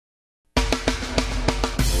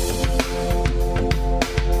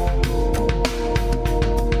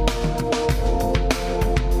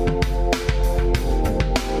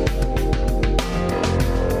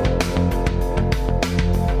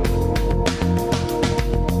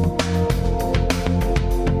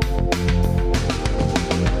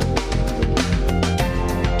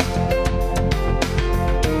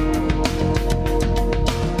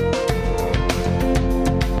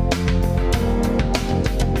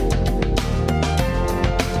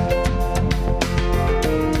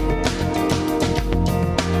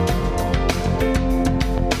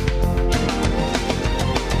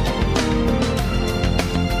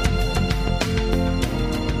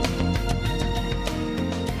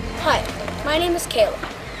Hi, my name is Kayla,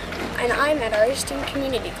 and I'm at RASten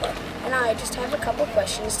Community Club, and I just have a couple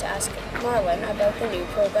questions to ask Marlon about the new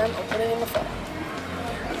program opening in the fall.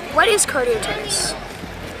 What is cardio tennis?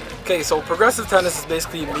 Okay, so progressive tennis is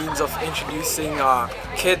basically a means of introducing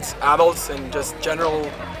kids, adults, and just general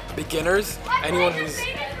beginners, anyone who's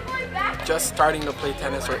just starting to play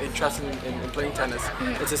tennis or interested in playing tennis.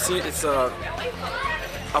 It's a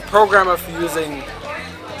program of using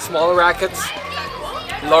smaller rackets,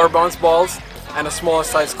 lower bounce balls, and a smaller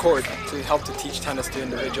size court to help to teach tennis to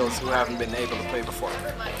individuals who haven't been able to play before.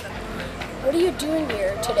 What are you doing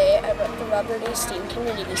here today at the RASten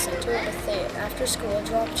Community Center with the after-school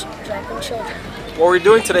drop-in children? What we're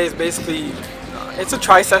doing today is basically, it's a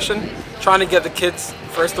try session, trying to get the kids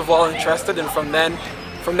first of all interested, and from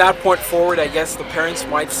that point forward, I guess the parents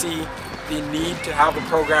might see the need to have the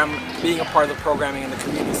program, being a part of the programming in the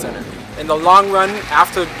community center. In the long run,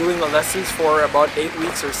 after doing the lessons for about 8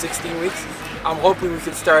 weeks or 16 weeks, I'm hoping we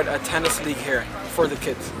can start a tennis league here for the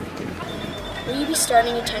kids. Will you be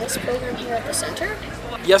starting a tennis program here at the center?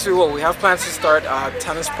 Yes, we will. We have plans to start a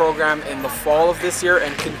tennis program in the fall of this year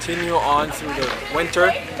and continue on through the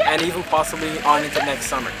winter and even possibly on into next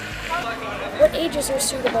summer. What ages are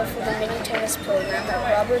suitable for the mini tennis program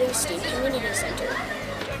at RASten Community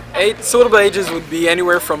Center? Suitable ages would be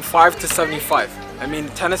anywhere from 5 to 75. I mean,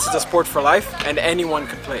 tennis is a sport for life and anyone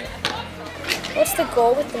can play. What's the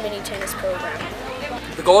goal with the mini tennis program?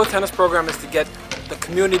 The goal of the tennis program is to get the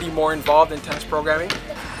community more involved in tennis programming.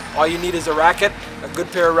 All you need is a racket, a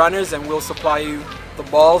good pair of runners, and we'll supply you the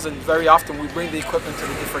balls, and very often we bring the equipment to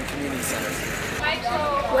the different community centers.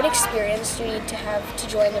 What experience do you need to have to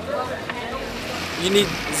join the program? You need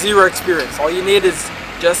zero experience. All you need is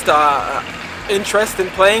just interest in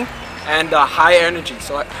playing and high energy.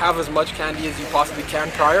 So have as much candy as you possibly can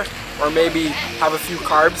prior, or maybe have a few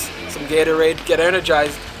carbs, some Gatorade, get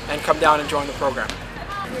energized, and come down and join the program.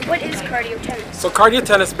 What is cardio tennis? So cardio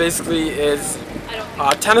tennis basically is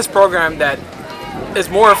a tennis program that is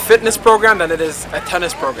more a fitness program than it is a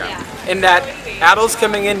tennis program. In that adults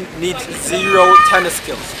coming in need zero tennis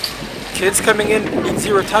skills. Kids coming in need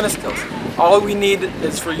zero tennis skills. All we need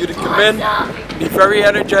is for you to come in, be very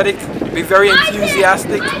energetic, be very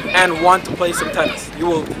enthusiastic, and want to play some tennis. You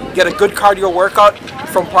will get a good cardio workout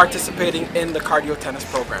from participating in the cardio tennis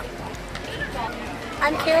program.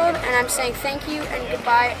 I'm Caleb, and I'm saying thank you and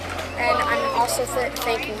goodbye, and I'm also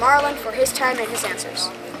thanking Marlon for his time and his answers.